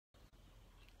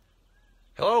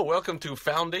Hello, welcome to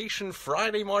Foundation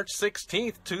Friday, March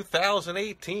 16th,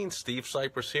 2018. Steve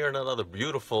Sipress here, another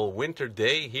beautiful winter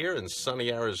day here in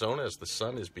sunny Arizona as the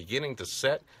sun is beginning to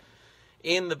set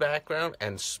in the background.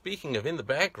 And speaking of in the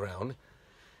background,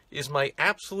 is my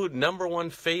absolute number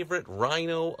one favorite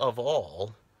rhino of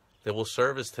all that will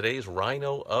serve as today's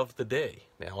rhino of the day.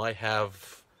 Now, I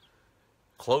have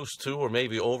close to or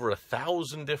maybe over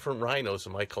 1,000 different rhinos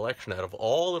in my collection. Out of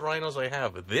all the rhinos I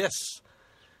have, this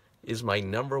is my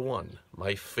number one,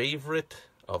 my favorite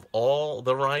of all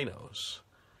the rhinos.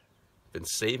 Been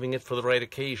saving it for the right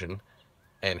occasion,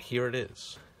 and here it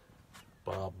is.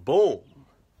 Ba-boom!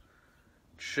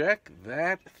 Check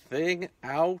that thing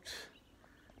out.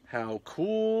 How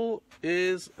cool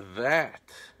is that?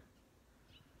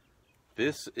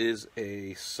 This is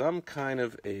some kind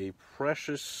of a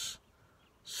precious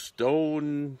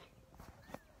stone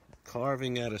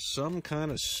carving out of some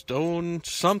kind of stone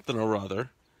something or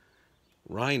other.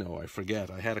 Rhino, I forget.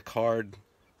 I had a card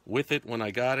with it when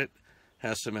I got it.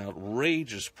 Has some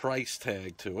outrageous price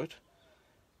tag to it.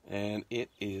 And it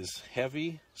is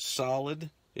heavy, solid.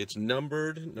 It's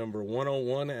numbered, number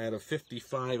 101 out of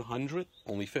 5,500.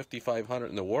 Only 5,500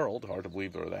 in the world. Hard to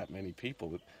believe there are that many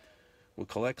people that would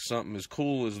collect something as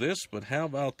cool as this. But how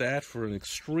about that for an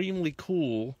extremely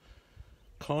cool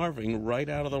carving right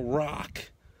out of the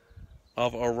rock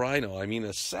of a rhino? I mean,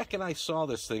 the second I saw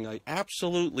this thing, I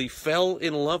absolutely fell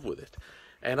in love with it.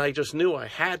 And I just knew I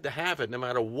had to have it no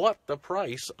matter what the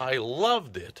price. I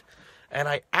loved it. And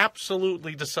I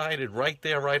absolutely decided right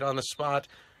there, right on the spot,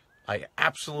 I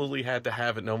absolutely had to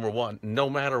have it, number one, no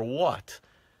matter what.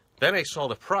 Then I saw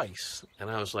the price,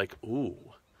 and I was like, ooh,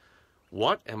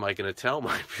 what am I going to tell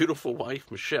my beautiful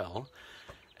wife, Michelle?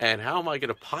 And how am I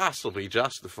going to possibly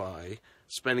justify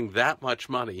spending that much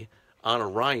money on a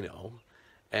rhino?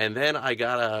 And then I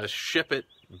gotta ship it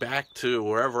back to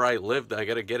wherever I lived. I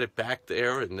gotta get it back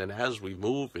there, and then as we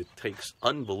move, it takes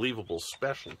unbelievable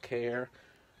special care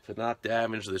to not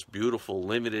damage this beautiful,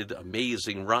 limited,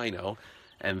 amazing rhino.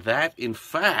 And that, in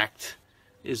fact,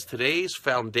 is today's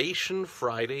Foundation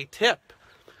Friday tip.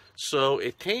 So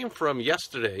it came from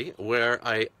yesterday, where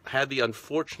I had the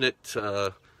unfortunate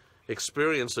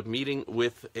experience of meeting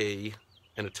with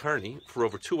an attorney for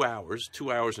over 2 hours,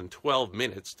 2 hours and 12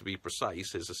 minutes to be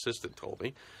precise, his assistant told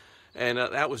me. And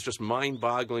that was just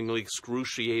mind-bogglingly,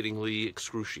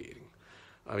 excruciating.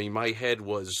 I mean, my head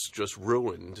was just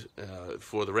ruined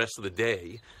for the rest of the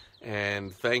day.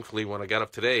 And thankfully, when I got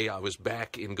up today, I was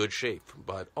back in good shape.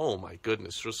 But, oh my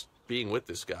goodness, just being with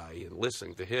this guy and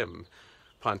listening to him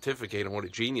pontificate on what a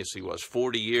genius he was.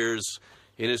 40 years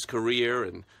in his career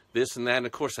and this and that. And,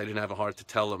 of course, I didn't have a heart to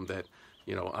tell him that,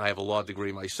 you know, I have a law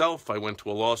degree myself. I went to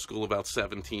a law school about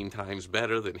 17 times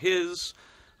better than his.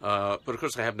 But, of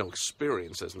course, I have no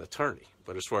experience as an attorney.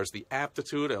 But as far as the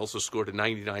aptitude, I also scored a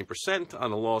 99%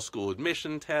 on the law school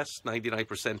admission test, 99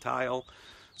 percentile.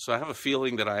 So I have a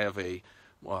feeling that I have a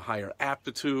higher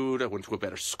aptitude. I went to a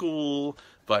better school.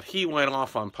 But he went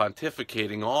off on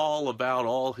pontificating all about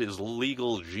all his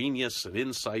legal genius and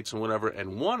insights and whatever.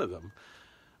 And one of them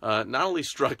not only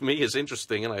struck me as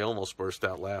interesting, and I almost burst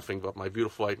out laughing, but my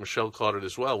beautiful wife Michelle caught it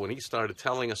as well, when he started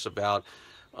telling us about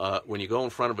when you go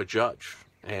in front of a judge.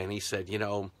 And he said, you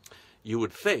know, you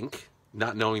would think,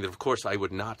 not knowing that, of course, I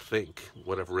would not think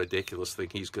whatever ridiculous thing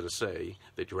he's going to say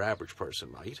that your average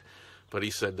person might. But he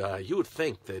said, you would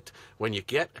think that when you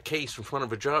get a case in front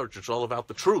of a judge, it's all about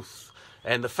the truth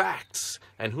and the facts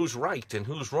and who's right and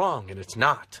who's wrong, and it's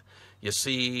not. You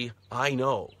see, I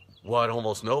know what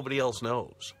almost nobody else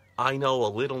knows. I know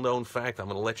a little-known fact. I'm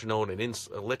going to let you know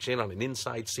let you in on an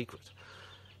inside secret.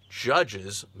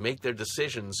 Judges make their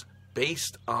decisions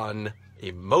based on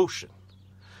emotion,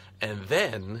 and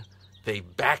then they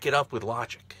back it up with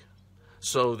logic.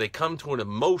 So they come to an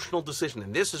emotional decision,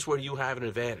 and this is where you have an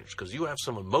advantage, because you have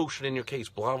some emotion in your case,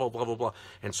 blah, blah, blah, blah, blah.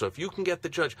 And so if you can get the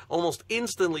judge almost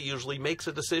instantly usually makes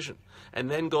a decision,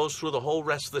 and then goes through the whole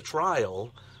rest of the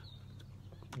trial,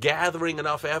 gathering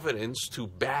enough evidence to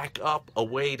back up a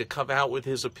way to come out with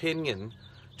his opinion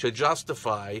to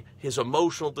justify his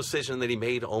emotional decision that he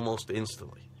made almost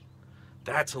instantly.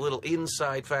 That's a little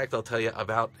inside fact I'll tell you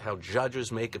about how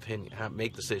judges make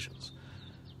decisions.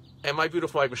 And my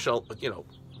beautiful wife, Michelle, you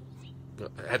know,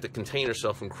 had to contain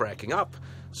herself from cracking up.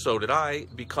 So did I,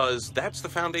 because that's the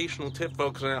foundational tip,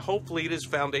 folks. And hopefully it is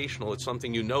foundational. It's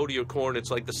something you know to your core, and it's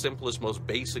like the simplest, most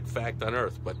basic fact on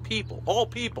earth. But people, all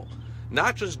people,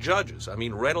 not just judges. I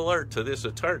mean, red alert to this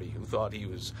attorney who thought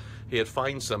he had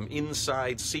found some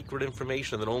inside secret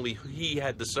information that only he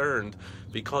had discerned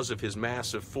because of his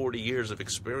massive 40 years of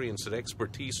experience and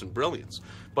expertise and brilliance.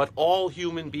 But all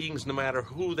human beings, no matter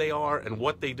who they are and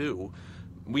what they do,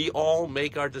 We all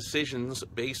make our decisions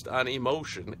based on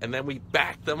emotion, and then we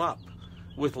back them up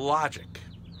with logic.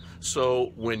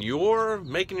 So when you're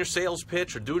making your sales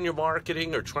pitch or doing your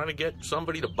marketing or trying to get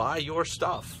somebody to buy your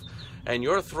stuff, and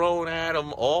you're throwing at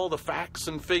them all the facts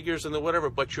and figures and the whatever,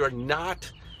 but you're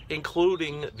not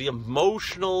including the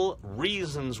emotional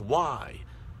reasons why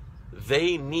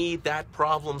they need that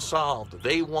problem solved.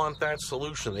 They want that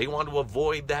solution. They want to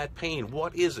avoid that pain.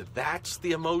 What is it? That's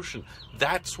the emotion.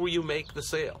 That's where you make the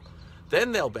sale.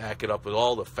 Then they'll back it up with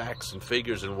all the facts and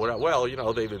figures and what. Well, you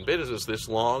know, they've been in business this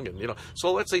long, and you know.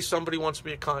 So let's say somebody wants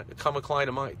me to become a client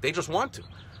of mine. They just want to.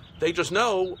 They just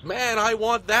know, man, I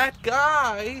want that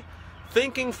guy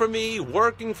thinking for me,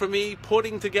 working for me,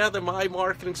 putting together my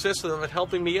marketing system and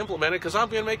helping me implement it because I'm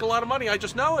going to make a lot of money. I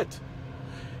just know it.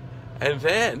 And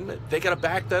then they got to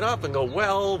back that up and go,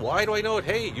 well, why do I know it?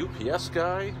 Hey, UPS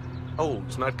guy, oh,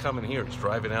 it's not coming here. It's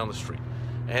driving down the street.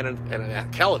 And a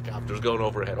helicopter's going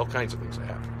overhead. All kinds of things that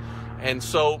happen. And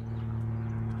so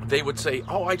they would say,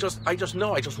 oh, I just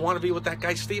know. I just want to be with that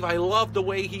guy, Steve. I love the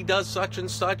way he does such and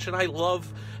such, and I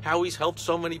love how he's helped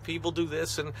so many people do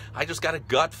this, and I just got a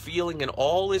gut feeling and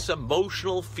all this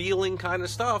emotional feeling kind of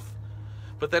stuff.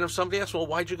 But then if somebody asks, well,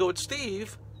 why'd you go with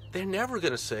Steve? They're never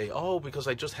going to say, oh, because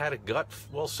I just had a gut.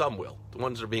 Well, some will. The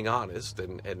ones that are being honest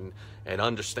and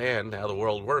understand how the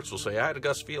world works will say, I had a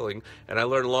gut feeling, and I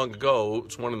learned long ago,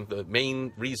 it's one of the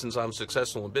main reasons I'm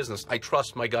successful in business, I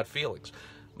trust my gut feelings.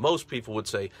 Most people would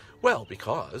say, well,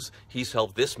 because he's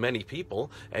helped this many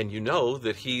people, and you know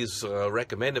that he's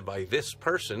recommended by this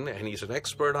person, and he's an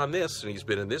expert on this, and he's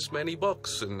been in this many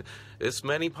books, and this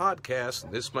many podcasts,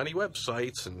 and this many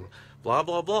websites, and blah,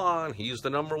 blah, blah, and he's the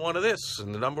number one of this,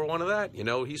 and the number one of that. You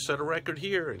know, he set a record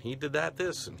here, and he did that,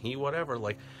 this, and he whatever.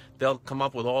 Like, they'll come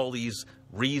up with all these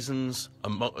reasons,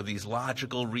 these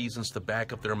logical reasons to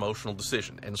back up their emotional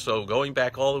decision. And so going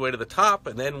back all the way to the top,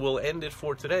 and then we'll end it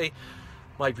for today,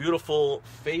 my beautiful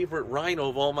favorite rhino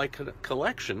of all my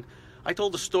collection, I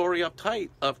told a story up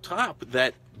top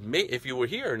that if you were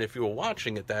here and if you were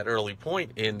watching at that early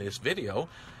point in this video,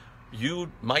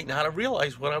 you might not have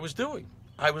realized what I was doing.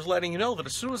 I was letting you know that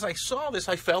as soon as I saw this,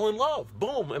 I fell in love.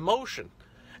 Boom, emotion.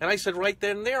 And I said right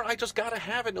then and there, I just got to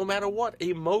have it no matter what,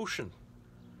 emotion.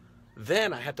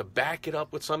 Then I had to back it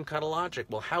up with some kind of logic.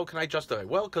 Well, how can I justify it?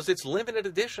 Well, because it's limited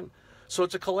edition. So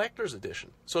it's a collector's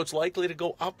edition. So it's likely to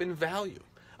go up in value.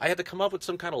 I had to come up with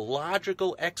some kind of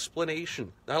logical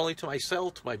explanation, not only to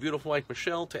myself, to my beautiful wife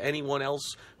Michelle, to anyone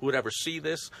else who would ever see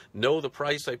this, know the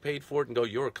price I paid for it, and go,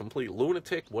 you're a complete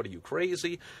lunatic. What are you,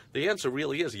 crazy? The answer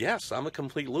really is, yes, I'm a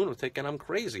complete lunatic, and I'm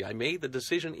crazy. I made the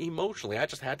decision emotionally. I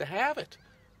just had to have it.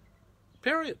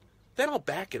 Period. Then I'll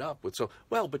back it up with,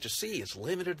 well, but you see, it's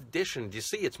limited edition. You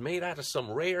see, it's made out of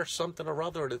some rare something or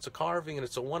other, and it's a carving, and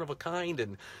it's a one of a kind,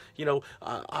 and, you know,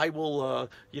 I will,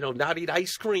 you know, not eat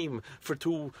ice cream for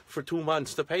 2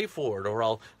 months to pay for it, or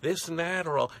I'll this and that,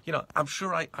 or I'll, you know, I'm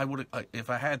sure I would, if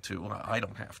I had to, and I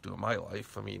don't have to in my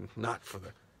life, I mean, not for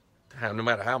no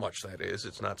matter how much that is,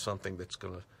 it's not something that's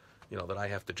going to, you know, that I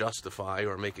have to justify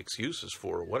or make excuses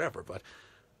for or whatever, but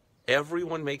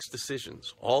everyone makes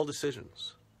decisions, all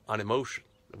decisions, on emotion,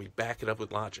 and we back it up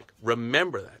with logic.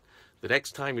 Remember that. The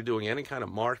next time you're doing any kind of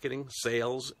marketing,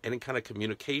 sales, any kind of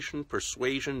communication,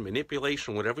 persuasion,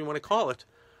 manipulation, whatever you want to call it,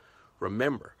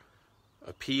 remember,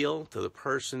 appeal to the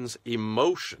person's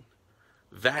emotion.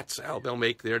 That's how they'll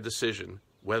make their decision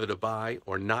whether to buy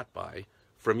or not buy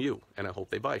from you, and I hope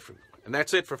they buy from you. And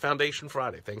that's it for Foundation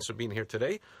Friday. Thanks for being here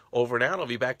today. Over and out. I'll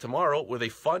be back tomorrow with a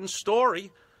fun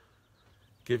story.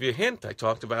 Give you a hint, I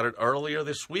talked about it earlier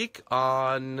this week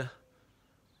on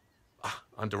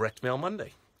Direct Mail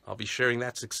Monday. I'll be sharing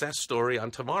that success story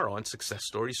on tomorrow on Success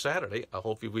Story Saturday. I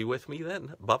hope you'll be with me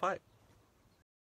then. Bye-bye.